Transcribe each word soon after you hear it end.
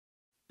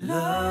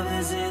Love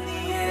is in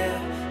the air,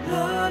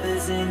 love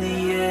is in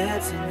the air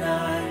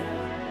tonight.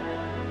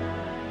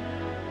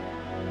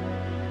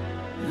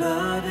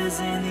 Love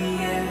is in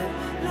the air,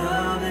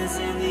 love is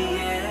in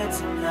the air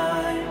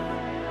tonight.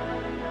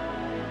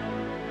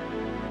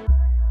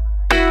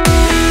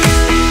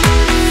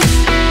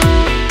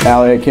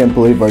 Allie, I can't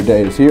believe our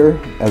day is here.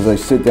 As I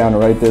sit down to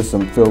write this,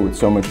 I'm filled with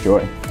so much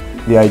joy.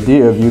 The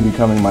idea of you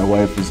becoming my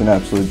wife is an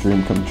absolute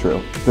dream come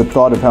true. The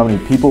thought of how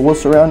many people will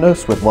surround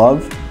us with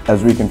love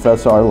as we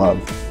confess our love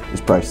is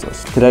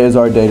priceless. Today is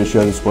our day to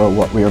show this world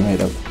what we are made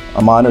of.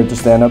 I'm honored to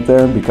stand up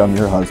there and become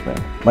your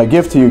husband. My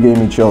gift to you gave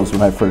me chills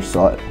when I first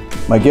saw it.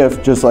 My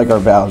gift, just like our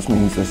vows,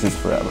 means this is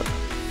forever.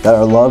 That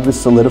our love is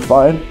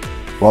solidified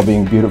while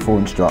being beautiful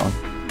and strong.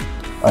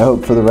 I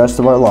hope for the rest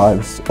of our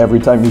lives, every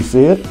time you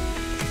see it,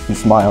 you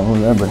smile and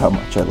remember how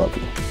much I love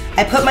you.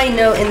 I put my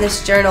note in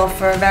this journal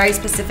for a very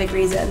specific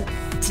reason.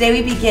 Today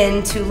we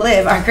begin to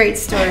live our great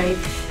story.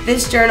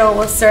 This journal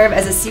will serve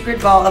as a secret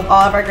vault of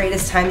all of our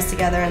greatest times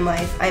together in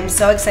life. I'm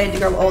so excited to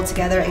grow old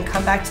together and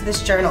come back to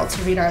this journal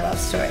to read our love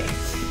story.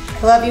 I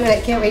love you and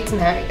I can't wait to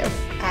marry you.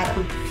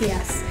 Adam,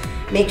 P.S.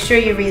 Make sure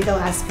you read the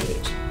last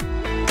page.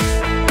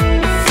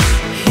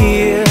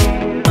 Here,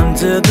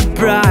 under the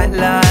bright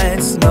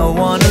lights, no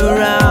one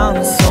around,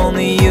 it's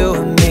only you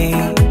and me.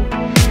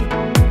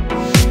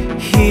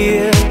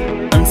 Here,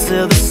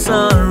 until the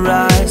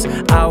sunrise,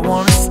 I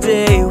wanna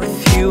stay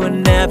with you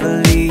and never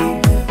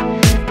leave.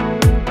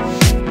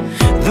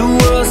 The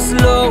world's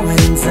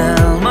slowing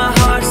down, my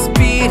heart's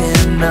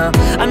beating up.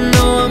 I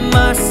know I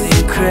might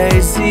seem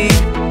crazy.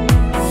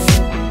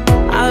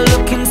 I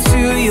look into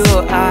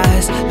your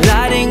eyes,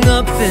 lighting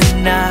up the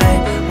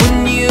night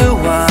when you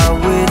are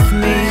with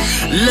me.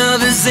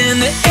 Love is in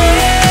the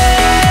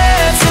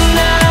air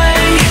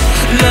tonight.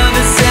 Love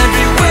is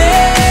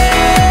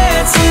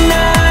everywhere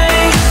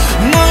tonight.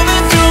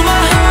 Moving through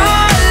my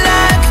heart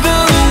like the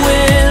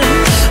wind.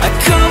 I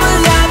come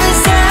alive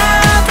as I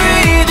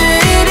breathe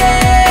it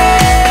in.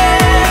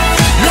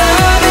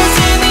 Love is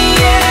in the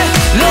air.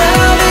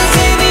 Love is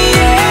in the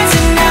air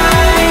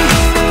tonight.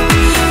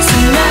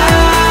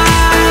 Tonight.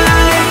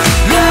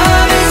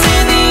 Love is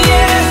in the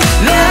air.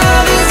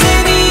 Love is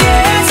in the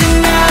air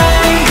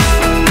tonight.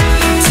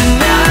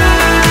 Tonight.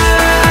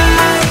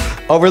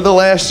 Over the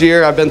last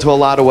year, I've been to a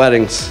lot of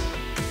weddings.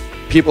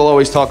 People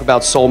always talk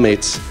about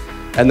soulmates,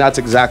 and that's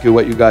exactly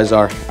what you guys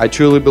are. I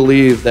truly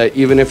believe that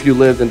even if you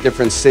lived in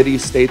different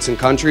cities, states, and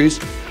countries,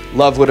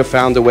 love would have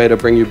found a way to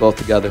bring you both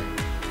together.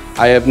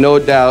 I have no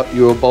doubt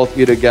you will both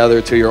be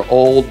together till you're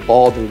old,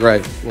 bald, and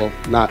gray. Well,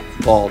 not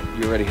bald,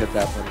 you already hit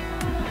that one.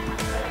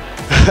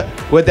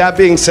 With that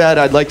being said,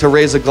 I'd like to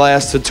raise a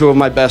glass to two of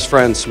my best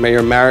friends. May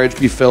your marriage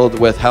be filled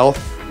with health,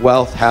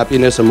 wealth,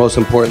 happiness, and most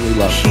importantly,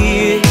 love.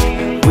 Here,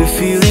 we're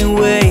feeling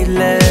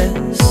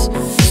weightless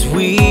as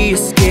we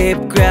escape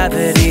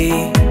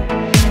gravity.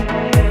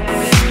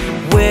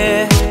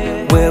 Where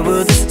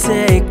will this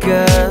take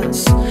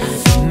us?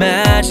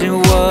 Imagine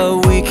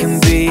what we can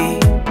be.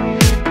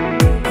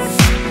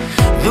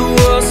 The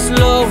world's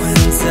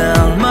slowing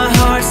down, my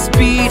heart's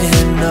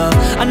speeding up.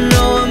 I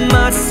know I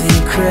might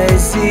seem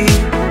crazy.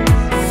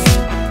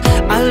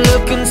 I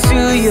look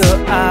into your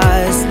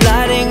eyes,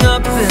 lighting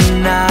up the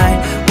night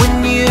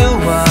when you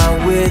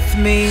are with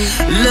me.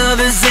 Love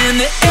is in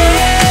the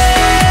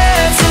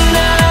air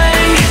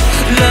tonight.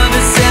 Love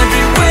is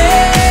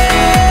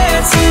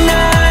everywhere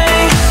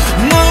tonight.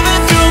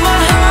 Moving through my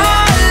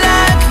heart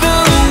like the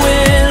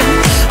wind.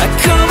 I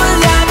come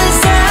alive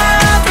as I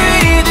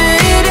breathe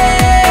it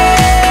in.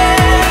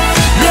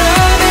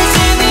 Love is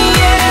in the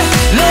air.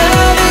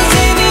 Love is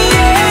in the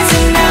air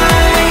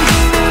tonight.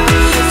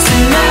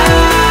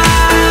 Tonight.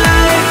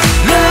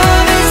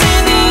 Love is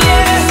in the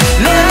air.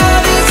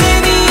 Love is in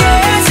the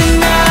air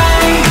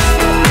tonight.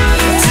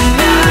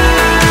 Tonight.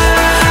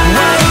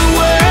 While the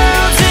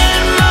world's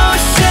in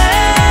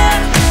motion,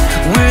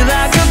 we're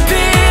like a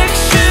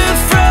picture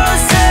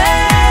frozen.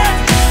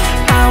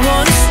 I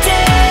wanna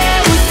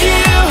stay with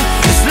you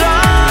as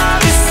long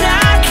as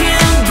I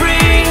can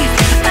breathe.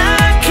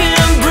 I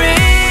can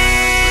breathe.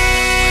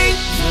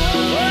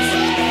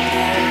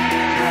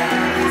 Love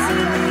is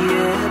in the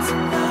air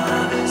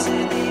tonight. Love is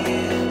in the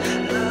air.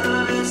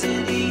 Love is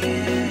in the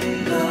air.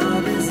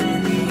 Love is in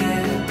the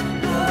air.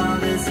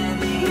 Love is in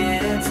the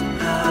air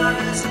tonight. Love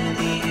is in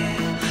the air.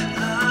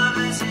 Love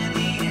is in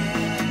the air.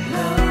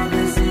 Love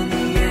is in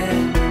the air.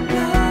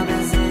 Love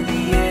is in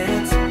the air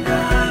tonight.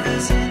 Love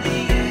is in the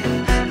air.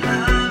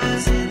 Love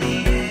is in the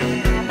air.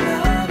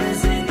 Love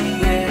is in the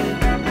air.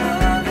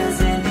 Love is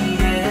in the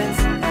air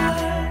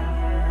tonight.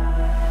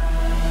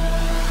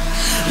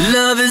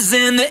 Love is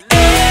in the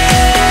air.